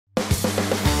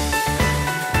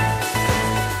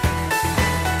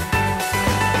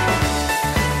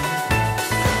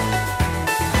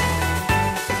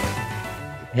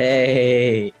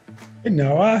Hey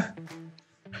Noah,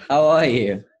 How are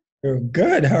you? oh,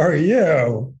 good. How are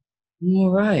you? I'm all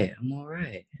right. I'm all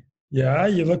right. Yeah,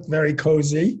 you look very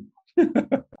cozy. I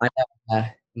am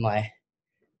in my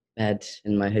bed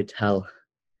in my hotel.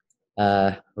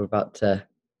 We're about to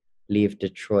leave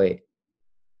Detroit.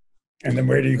 And then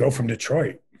where do you go from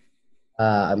Detroit?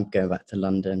 I'm going back to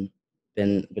London.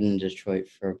 Been in Detroit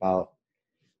for about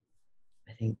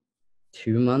I think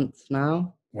 2 months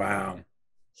now. Wow.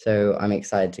 So I'm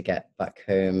excited to get back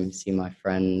home, see my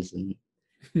friends, and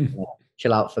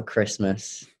chill out for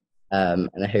Christmas. And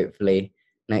hopefully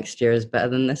next year is better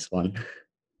than this one.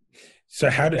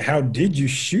 So how did you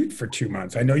shoot for 2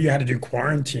 months? I know you had to do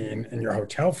quarantine in your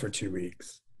hotel for 2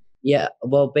 weeks. Yeah,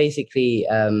 well, basically,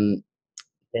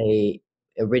 they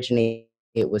originally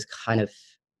it was kind of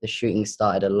the shooting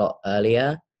started a lot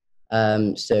earlier.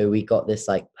 So we got this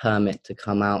like permit to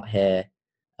come out here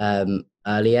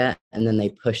earlier, and then they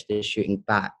pushed the shooting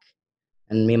back.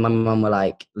 And me and my mum were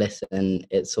like, "Listen,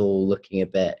 it's all looking a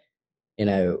bit, you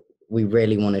know, we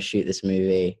really want to shoot this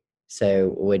movie, so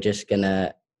um, we're just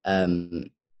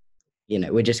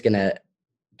gonna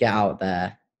get out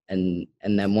there, and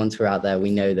then once we're out there,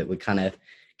 we know that we're kind of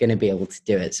going to be able to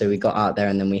do it. So we got out there,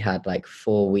 and then we had like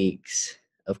 4 weeks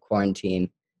of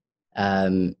quarantine,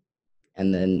 um,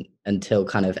 and then until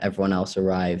kind of everyone else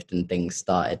arrived and things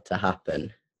started to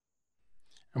happen.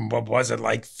 And what was it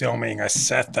like filming a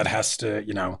set that has to,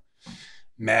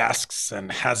 masks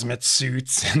and hazmat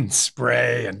suits and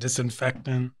spray and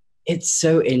disinfectant? It's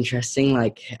so interesting,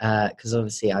 like, because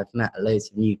obviously I've met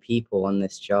loads of new people on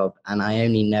this job, and I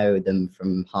only know them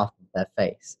from half of their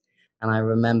face. And I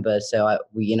remember,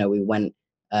 we went.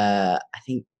 I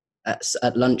think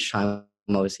at lunchtime,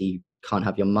 obviously you can't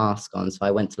have your mask on, so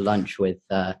I went to lunch with,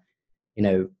 you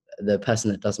know, the person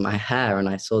that does my hair, and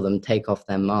I saw them take off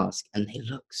their mask, and they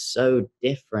look so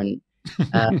different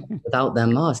without their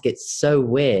mask. It's so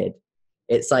weird.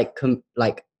 It's like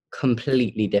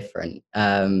completely different.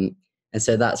 And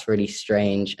so that's really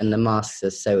strange. And the masks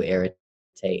are so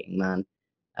irritating, man.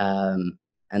 Um,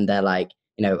 and they're like,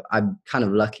 I'm kind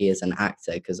of lucky as an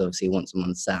actor because obviously once I'm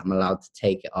on set, I'm allowed to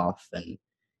take it off, and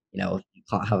you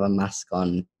can't have a mask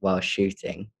on while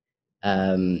shooting.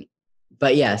 Um,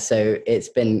 but yeah, so it's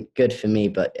been good for me.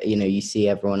 But you see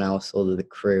everyone else, all of the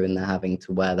crew, and they're having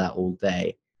to wear that all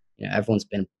day. Everyone's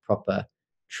been proper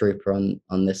trooper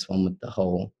on this one with the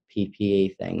whole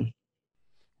PPE thing.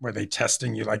 Were they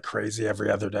testing you like crazy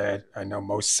every other day? I know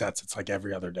most sets it's like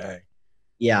every other day.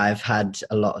 Yeah, I've had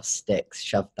a lot of sticks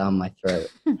shoved down my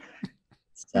throat.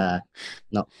 It's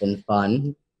not been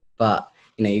fun, but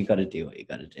you got to do what you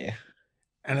got to do.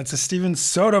 And it's a Steven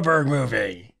Soderbergh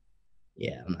movie.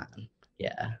 Yeah, man.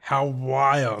 Yeah, How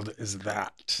wild is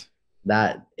that?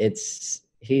 that it's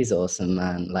he's awesome,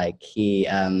 man. Like he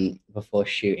before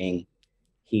shooting,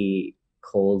 he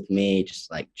called me just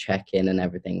like check in and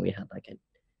everything. We had like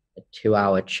a 2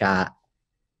 hour chat,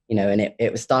 and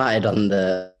it started on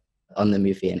the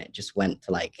movie, and it just went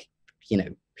to like,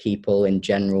 people in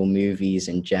general, movies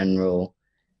in general,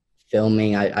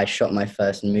 filming. I shot my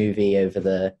first movie over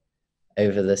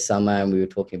the summer, and we were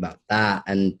talking about that.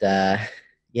 And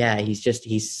yeah,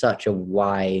 he's such a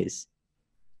wise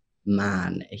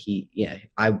man.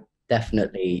 I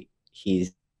definitely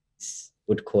he's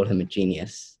would call him a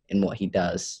genius in what he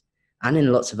does, and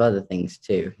in lots of other things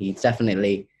too. He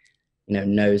definitely,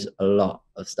 knows a lot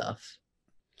of stuff.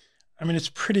 I mean, it's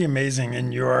pretty amazing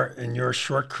in your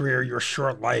short career, your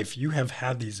short life, you have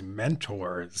had these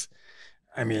mentors.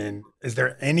 I mean, is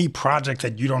there any project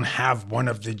that you don't have one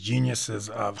of the geniuses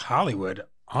of Hollywood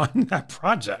on that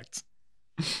project?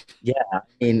 Yeah,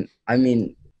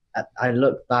 I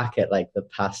look back at like the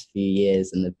past few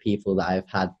years and the people that I've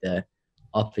had the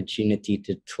opportunity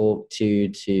to talk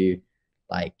to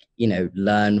like,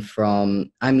 learn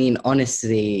from. I mean,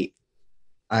 honestly,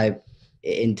 I,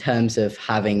 in terms of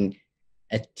having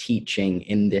a teaching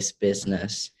in this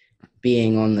business,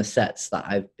 being on the sets that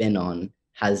I've been on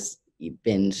has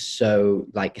been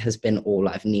all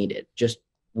I've needed. Just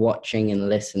watching and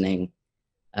listening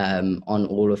on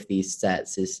all of these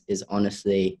sets is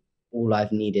honestly all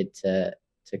I've needed to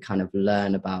kind of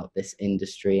learn about this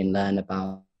industry and learn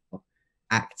about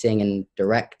acting and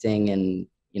directing and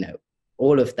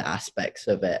all of the aspects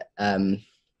of it.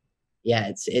 Yeah,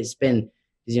 it's been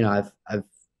because I've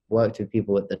worked with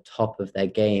people at the top of their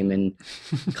game and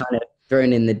kind of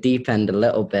thrown in the deep end a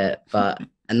little bit,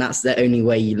 and that's the only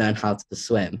way you learn how to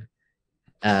swim.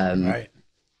 Um, Right.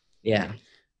 yeah.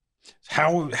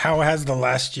 How has the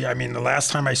last year? I mean, the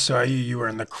last time I saw you, you were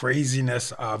in the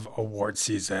craziness of award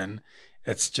season.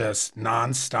 It's just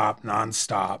nonstop,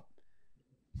 nonstop.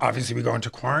 Obviously, we go into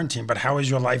quarantine, but how has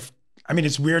your life I mean,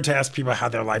 it's weird to ask people how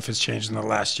their life has changed in the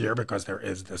last year because there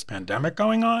is this pandemic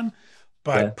going on. Yeah.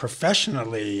 But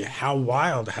professionally, how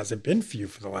wild has it been for you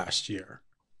for the last year?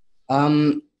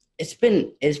 Um, it's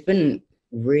been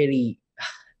really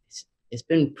it's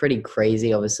been pretty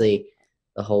crazy, obviously,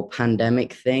 the whole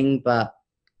pandemic thing, but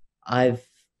I've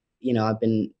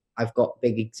I've got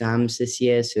big exams this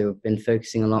year, so I've been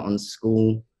focusing a lot on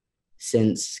school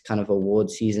since kind of award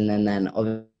season, and then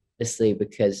obviously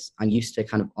because I'm used to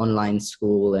kind of online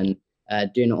school and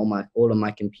doing it on my all on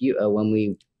my computer when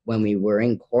we were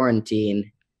in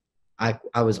quarantine.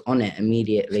 I was on it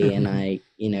immediately, and I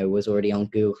was already on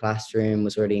Google Classroom,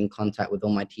 was already in contact with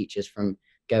all my teachers from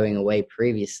going away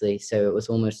previously, so it was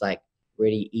almost like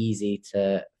really easy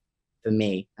to for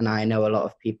me. And I know a lot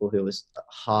of people who it was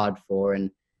hard for, and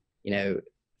you know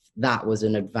that was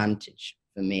an advantage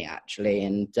for me actually.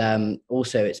 And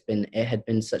also it had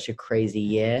been such a crazy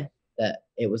year that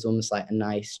it was almost like a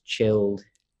nice chilled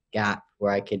gap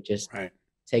where I could just Right.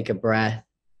 take a breath.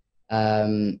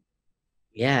 um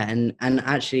yeah, and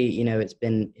actually, it's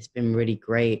been really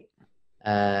great,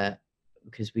 uh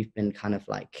because we've been kind of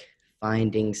like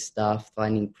finding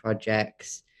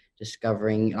projects,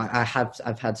 discovering.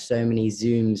 I've had so many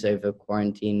Zooms over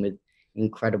quarantine with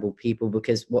incredible people,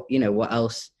 because what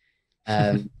else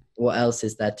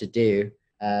is there to do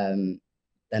um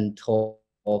than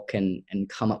talk and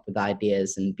come up with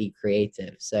ideas and be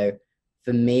creative. So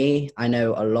for me, I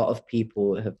know a lot of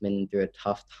people have been through a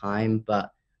tough time, but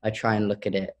I try and look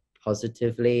at it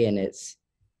positively, and it's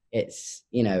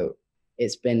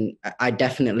it's been. I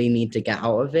definitely need to get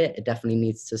out of it. It definitely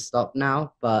needs to stop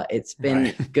now, but it's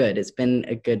Right. been good. It's been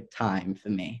a good time for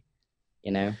me,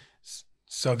 you know.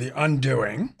 So the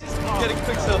undoing. Get a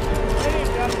quick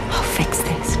selfie. I'll fix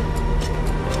this.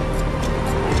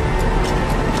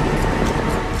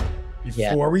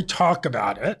 Yeah. Before we talk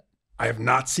about it, I have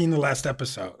not seen the last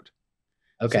episode.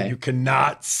 So Okay. you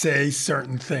cannot say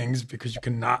certain things because you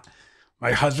cannot.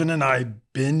 My husband and I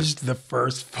binged the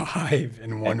first five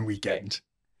in Okay. one weekend.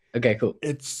 Okay. Cool.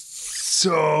 It's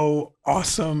so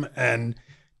awesome and it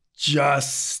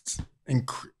just,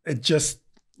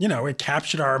 it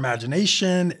captured our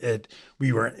imagination.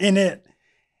 We were in it.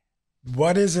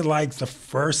 What is it like the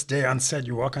first day on set?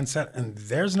 You walk on set and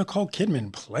there's Nicole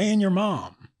Kidman playing your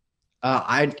mom.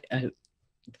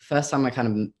 The first time I kind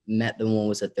of met them all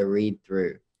was at the read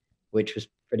through, which was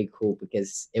pretty cool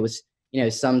because it was,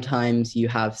 sometimes you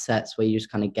have sets where you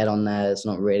just kind of get on there. It's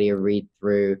not really a read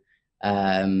through.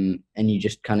 And you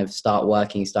just kind of start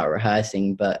working, start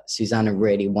rehearsing. But Susanna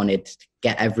really wanted to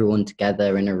get everyone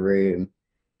together in a room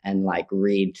and like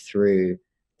read through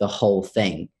the whole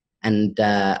thing. And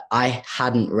I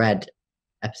hadn't read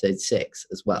episode 6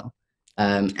 as well.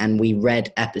 And we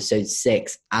read episode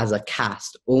 6 as a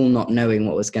cast, all not knowing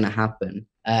what was going to happen.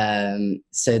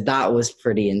 So that was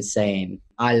pretty insane.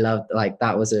 I loved, like,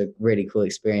 that was a really cool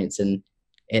experience. And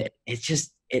it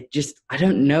just I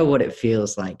don't know what it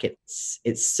feels like.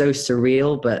 It's so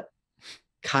surreal, but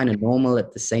kind of normal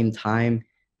at the same time,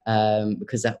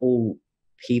 because they're all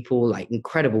people, like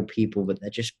incredible people, but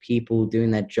they're just people doing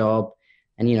their job.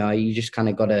 And, you just kind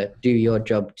of got to do your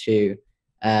job too.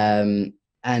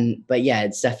 But yeah,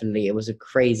 it was a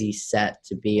crazy set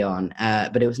to be on.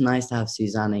 But it was nice to have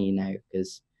Susanna,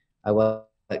 because I worked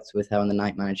with her on The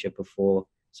Night Manager before.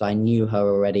 So I knew her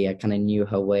already. I kind of knew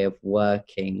her way of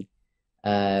working.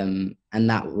 And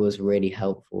that was really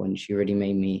helpful. And she really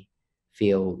made me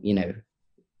feel,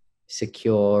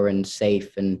 secure and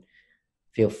safe and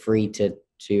feel free to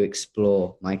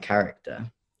explore my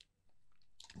character.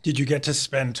 Did you get to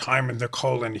spend time with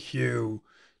Nicole and Hugh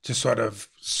to sort of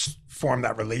form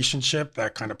that relationship,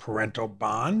 that kind of parental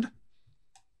bond?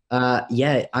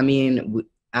 Yeah, I mean,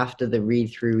 after the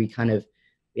read through, we had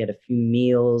a few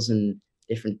meals and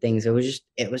different things. It was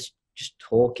just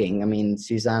talking. I mean,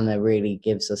 Susanna really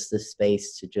gives us the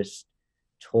space to just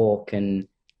talk, and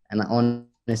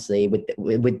honestly,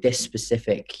 with this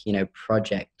specific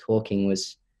project, talking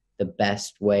was the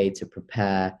best way to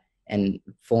prepare, and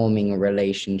forming a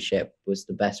relationship was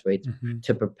the best way Mm-hmm.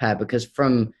 to prepare, because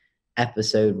from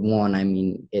episode 1, I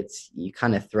mean, it's you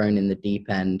kind of thrown in the deep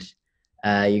end.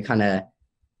 You kind of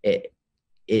it,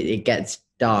 it gets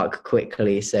dark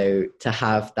quickly, so to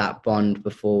have that bond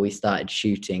before we started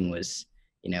shooting was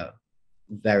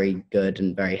very good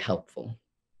and very helpful.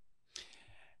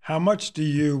 How much do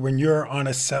you, when you're on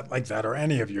a set like that or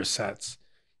any of your sets,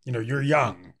 you're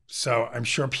young. So I'm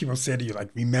sure people say to you,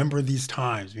 like, remember these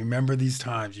times,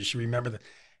 you should remember that.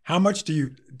 How much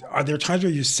are there times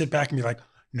where you sit back and be like,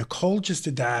 Nicole just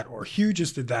did that or Hugh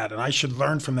just did that, and I should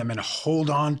learn from them and hold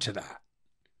on to that?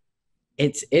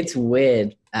 It's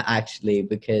weird actually,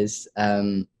 because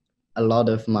a lot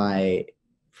of my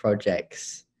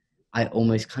projects I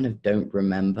almost kind of don't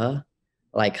remember.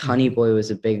 Like Honey Hmm. Boy was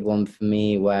a big one for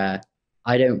me, where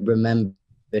I don't remember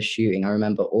shooting. I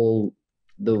remember all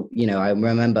I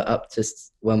remember up to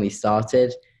when we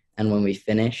started and when we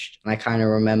finished, and I kind of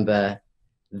remember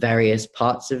various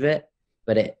parts of it,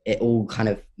 but it all kind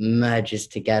of merges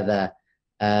together.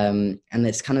 And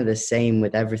it's kind of the same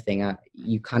with everything.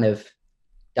 You kind of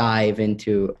dive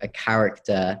into a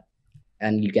character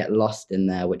and you get lost in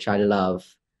there, which I love.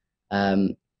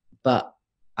 But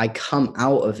I come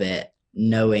out of it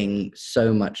knowing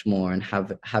so much more and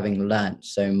having learned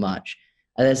so much.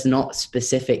 And there's not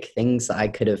specific things that I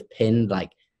could have pinned,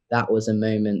 like that was a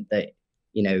moment that,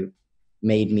 you know,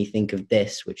 made me think of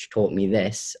this, which taught me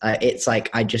this. It's like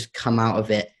I just come out of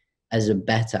it as a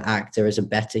better actor, as a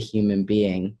better human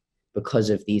being because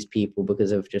of these people,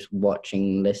 because of just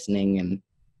watching, listening,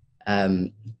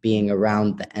 and being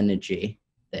around the energy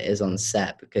that is on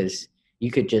set, because you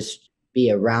could just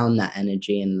be around that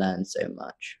energy and learn so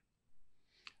much.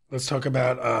 Let's talk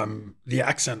about the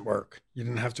accent work. You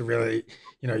didn't have to really,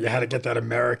 you had to get that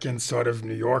American sort of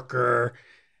New Yorker.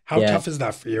 How Yeah. tough is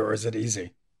that for you, or is it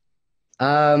easy?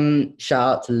 Shout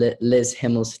out to Liz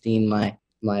Himmelstein,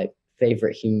 my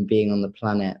favorite human being on the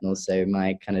planet, and also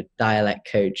my kind of dialect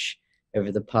coach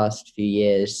over the past few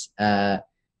years.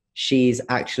 She's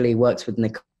actually works with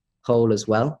Nicole as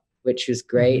well, which was Hmm.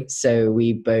 great. So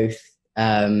we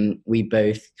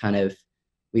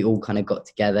all kind of got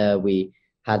together. We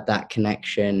had that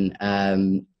connection,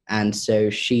 and so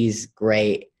she's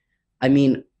great. I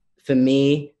mean, for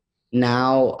me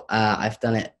now, I've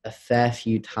done it a fair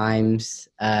few times.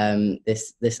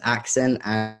 This accent,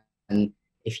 and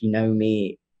if you know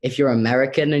me, if you're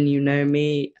American and you know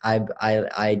me,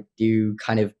 I do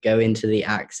kind of go into the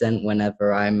accent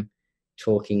whenever I'm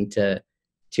talking to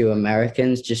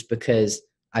Americans, just because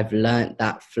I've learnt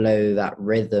that flow, that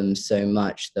rhythm so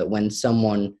much that when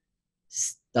someone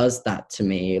does that to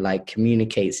me, like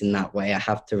communicates in that way, I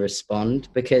have to respond,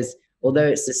 because although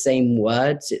it's the same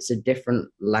words, it's a different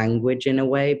language in a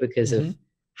way because of Hmm.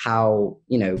 how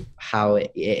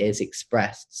it is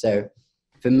expressed. So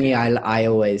for me, I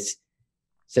always,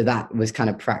 so that was kind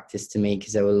of practice to me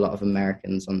because there were a lot of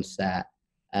Americans on set.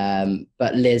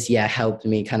 But Liz, yeah, helped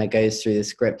me, kind of goes through the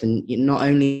script, and not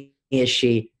only is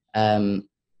she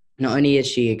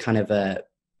kind of a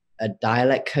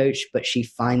dialect coach, but she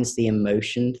finds the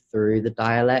emotion through the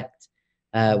dialect,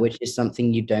 which is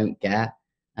something you don't get.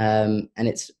 And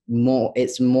it's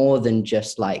more than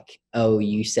just like, oh,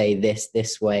 you say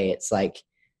this way. It's like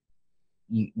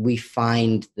we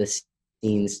find the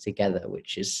scenes together,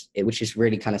 which is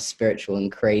really kind of spiritual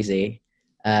and crazy.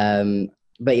 Um,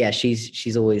 but yeah,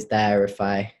 she's always there if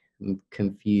I'm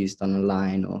confused on a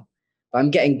line, or but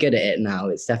I'm getting good at it now.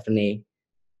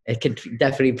 It could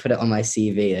definitely put it on my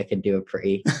CV. I could do a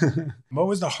pretty. What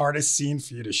was the hardest scene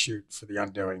for you to shoot for The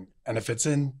Undoing? And if it's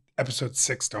in episode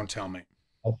 6, don't tell me.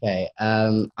 Okay.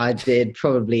 I did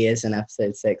probably is in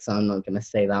episode 6, so I'm not gonna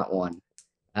say that one.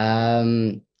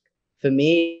 Um, for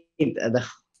me,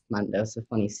 man, there was a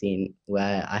funny scene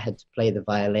where I had to play the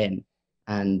violin,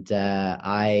 and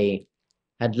I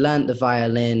had learnt the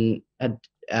violin.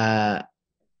 Uh,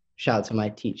 Shout out to my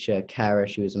teacher, Kara.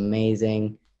 She was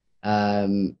amazing.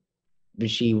 Um, but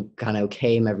she kind of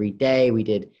came every day. We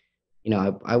did,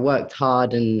 I worked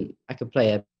hard and I could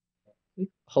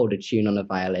hold a tune on a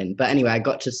violin. But anyway, I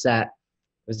got to set.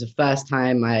 It was the first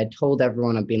time I had told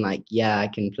everyone. I'd been like, yeah, I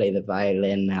can play the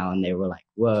violin now. And they were like,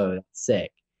 whoa, that's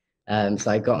sick. So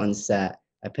I got on set.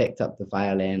 I picked up the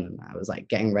violin and I was like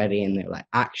getting ready, and they were like,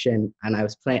 action. And I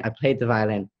played the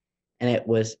violin, and it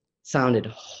sounded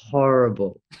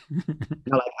horrible.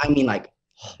 No, like, I mean, like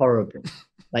horrible.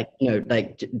 Like,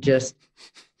 just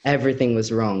everything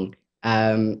was wrong.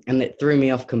 And it threw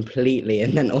me off completely.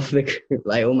 And then all the crew,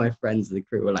 like all my friends in the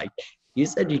crew were like, you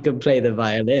said you could play the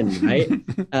violin, right?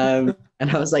 And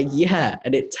I was like, yeah.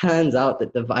 And it turns out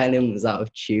that the violin was out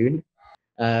of tune.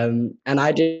 And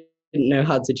I didn't know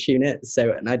how to tune it.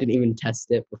 And I didn't even test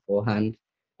it beforehand.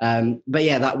 But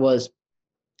yeah,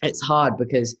 it's hard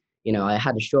because, I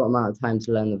had a short amount of time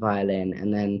to learn the violin.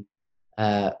 And then,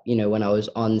 when I was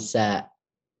on set,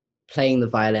 playing the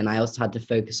violin, I also had to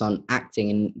focus on acting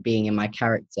and being in my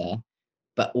character,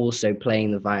 but also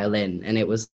playing the violin. And it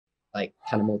was like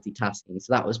kind of multitasking.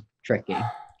 So that was tricky.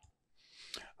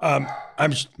 I'm.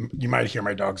 You might hear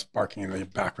my dogs barking in the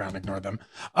background. Ignore them.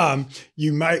 Um,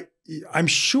 you might. I'm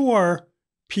sure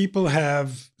people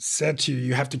have said to you,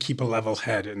 you have to keep a level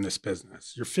head in this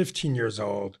business. You're 15 years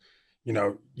old.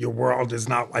 Your world is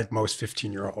not like most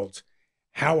 15-year-olds.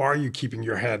 How are you keeping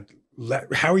your head?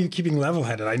 How are you keeping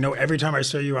level-headed? I know every time I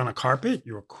saw you on a carpet,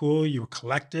 you were cool, you were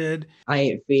collected. I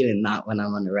ain't feeling that when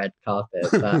I'm on the red carpet,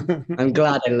 but I'm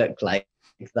glad I look like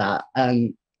that.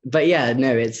 But yeah,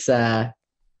 no, it's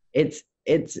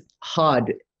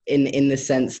hard in the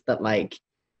sense that like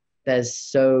there's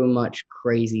so much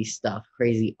crazy stuff,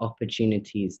 crazy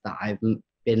opportunities that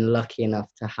been lucky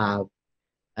enough to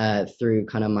have through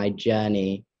kind of my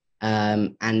journey.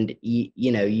 And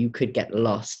you know, you could get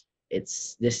lost.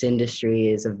 It's This industry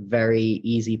is a very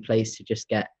easy place to just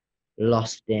get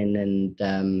lost in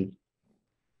and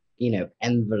you know,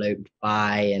 enveloped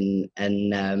by and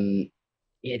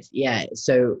it's yeah.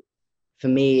 So for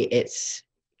me, it's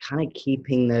kind of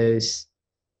keeping those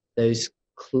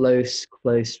close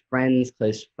friends,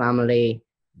 close family,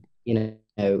 you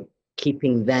know,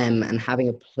 keeping them and having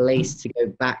a place to go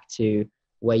back to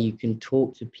where you can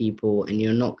talk to people and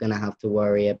you're not going to have to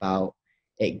worry about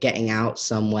it getting out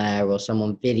somewhere or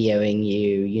someone videoing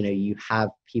you. You know, you have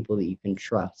people that you can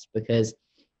trust because,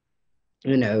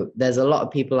 you know, there's a lot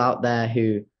of people out there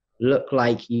who look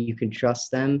like you can trust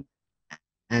them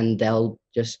and they'll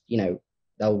just, you know,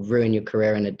 they'll ruin your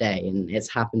career in a day. And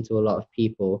it's happened to a lot of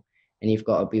people, and you've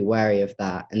got to be wary of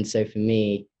that. And so for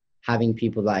me, having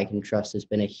people that I can trust has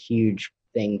been a huge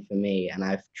thing for me. And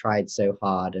I've tried so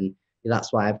hard. And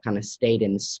that's why I've kind of stayed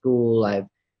in school. I've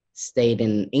stayed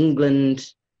in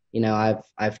England. You know,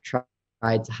 I've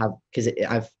tried to have, because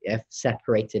I've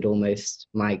separated almost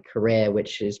my career,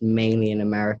 which is mainly in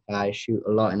America. I shoot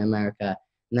a lot in America,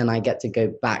 and then I get to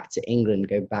go back to England,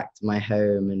 go back to my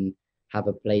home, and have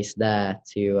a place there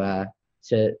to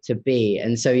be.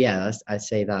 And so yeah, I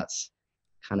say that's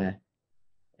kind of.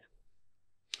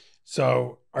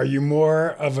 So, are you more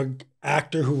of an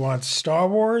actor who wants Star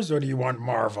Wars or do you want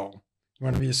Marvel? You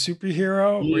want to be a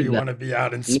superhero or you Neither, want to be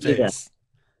out in neither. space?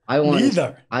 I want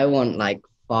Neither. I want like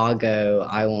Fargo.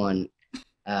 I want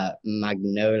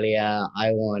Magnolia.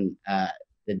 I want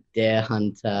the Deer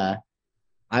Hunter.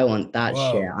 I want that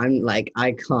shit. Whoa. I'm like,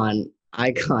 I can't,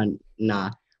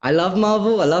 nah. I love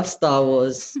Marvel, I love Star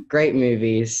Wars, great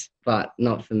movies, but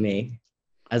not for me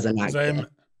as an Because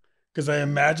actor. I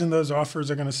imagine those offers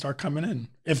are going to start coming in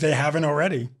if they haven't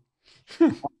already.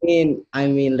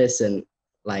 Listen,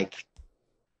 like,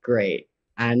 great.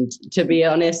 And to be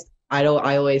honest, I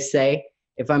always say,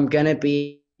 if I'm gonna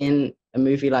be in a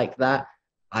movie like that,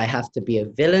 I have to be a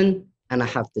villain and I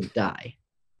have to die.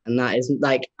 And that is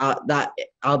like, that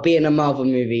I'll be in a Marvel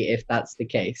movie if that's the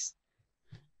case.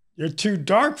 You're too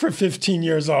dark for 15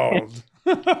 years old.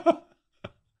 Oh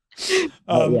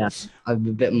um, yeah, I'm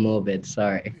a bit morbid.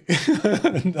 Sorry.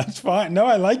 that's fine. No,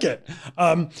 I like it.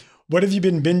 What have you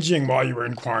been binging while you were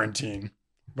in quarantine?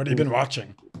 What have you been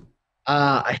watching?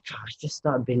 I just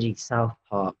started binging South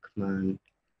Park, man.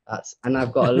 And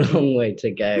I've got a long way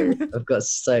to go. I've got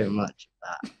so much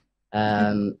of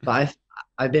that. But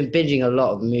I've been binging a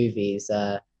lot of movies.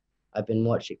 I've been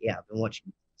watching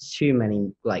too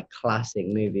many like classic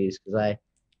movies because I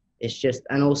it's just,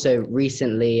 and also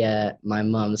recently my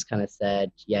mom's kind of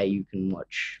said, yeah, you can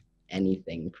watch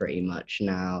anything pretty much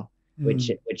now, Mm.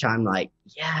 which I'm like,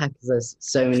 yeah, because there's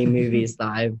so many movies that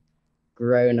I've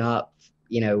grown up,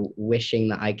 you know, wishing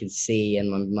that I could see, and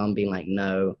my mum being like,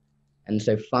 no. And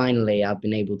so finally I've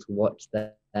been able to watch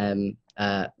them,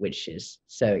 which is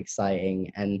so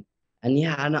exciting. And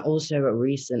yeah, and also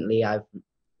recently I've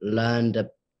learned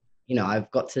you know, I've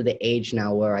got to the age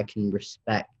now where I can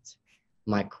respect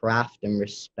my craft and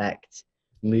respect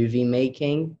movie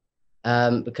making.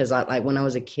 Because like when I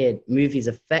was a kid, movies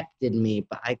affected me,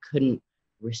 but I couldn't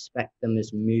respect them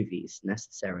as movies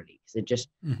necessarily because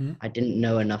Hmm. I didn't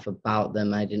know enough about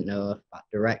them. I didn't know about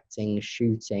directing,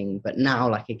 shooting. But now,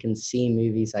 like, I can see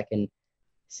movies, I can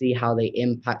see how they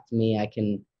impact me. I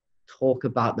can talk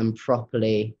about them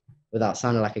properly without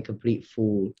sounding like a complete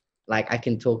fool. Like, I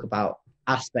can talk about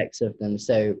aspects of them.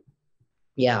 So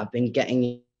yeah, I've been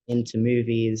getting into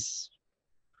movies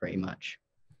pretty much.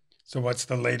 So, what's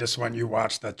the latest one you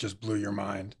watched that just blew your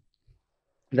mind?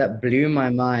 That blew my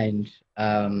mind.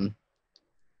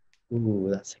 Ooh,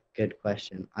 that's a good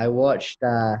question. I watched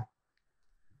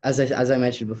as I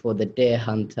mentioned before, The Deer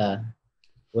Hunter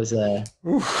was a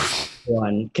Oof.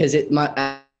 one because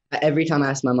every time I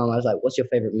ask my mom, I was like, "What's your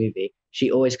favorite movie?"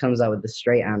 She always comes out with the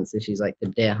straight answer. She's like, "The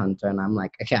Deer Hunter," and I'm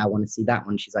like, "Okay, I want to see that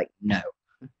one." She's like, "No,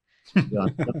 you're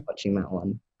not watching that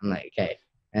one." I'm like, "Okay."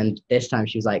 And this time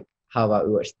she was like, "How about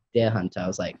we watch Deer Hunter?" I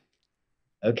was like,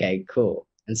 "Okay, cool."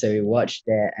 And so we watched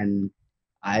it, and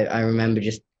I remember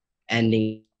just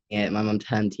ending it. My mom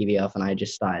turned TV off, and I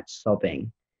just started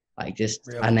sobbing, like just,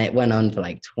 and Really? it went on for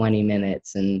like 20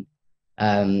 minutes, and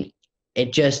um,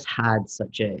 it just had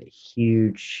such a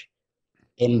huge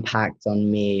impact on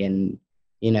me. And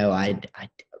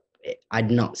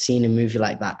I'd not seen a movie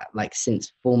like that like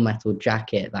since Full Metal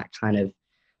Jacket, that kind of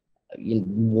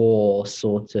war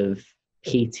sort of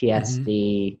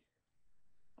PTSD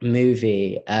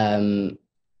movie.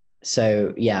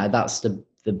 So yeah, that's the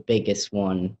biggest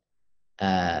one.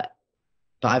 But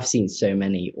I've seen so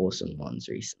many awesome ones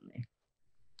recently.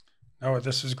 Oh,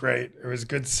 this was great. It was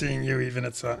good seeing you, even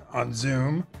it's on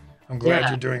Zoom. I'm glad Yeah,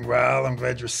 you're doing well. I'm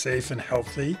glad you're safe and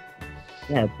healthy.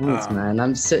 yeah, thanks, Um, man.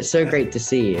 I'm so great to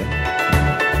see you.